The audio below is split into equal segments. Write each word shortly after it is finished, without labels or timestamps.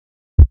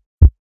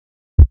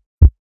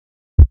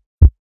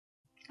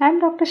I am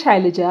Dr.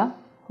 Shailaja,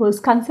 who is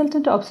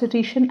consultant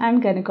obstetrician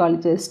and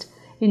gynecologist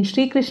in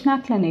Sri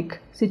Krishna Clinic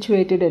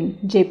situated in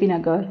JP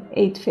Nagar,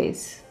 8th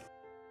phase.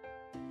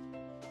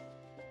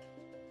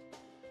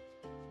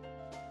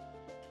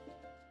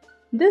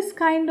 This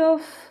kind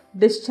of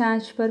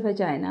discharge per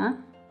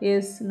vagina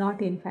is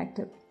not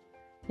infective.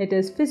 It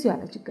is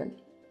physiological.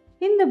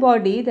 In the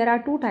body, there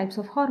are two types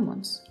of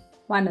hormones.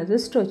 One is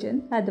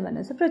estrogen, the other one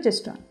is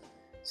progesterone.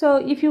 So,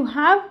 if you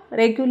have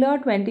regular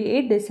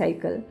 28-day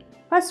cycle,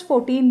 first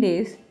 14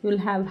 days you will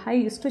have high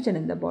estrogen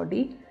in the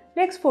body,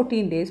 next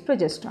 14 days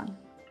progesterone.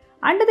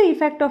 Under the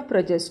effect of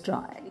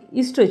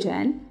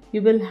estrogen,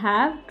 you will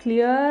have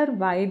clear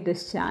white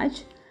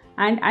discharge,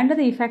 and under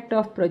the effect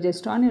of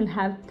progesterone, you will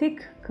have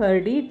thick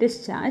curdy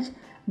discharge,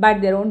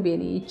 but there won't be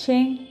any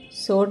itching,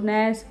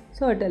 soreness,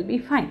 so it will be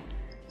fine.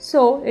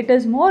 So, it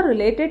is more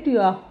related to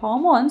your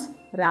hormones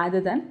rather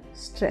than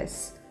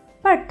stress.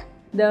 But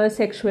the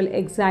sexual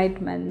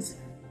excitements,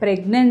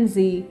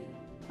 pregnancy,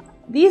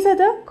 these are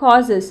the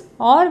causes,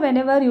 or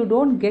whenever you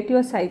don't get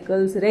your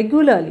cycles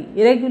regularly,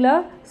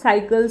 irregular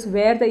cycles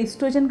where the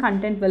estrogen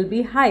content will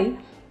be high,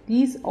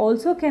 these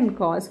also can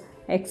cause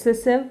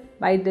excessive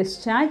white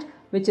discharge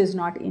which is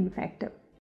not infective.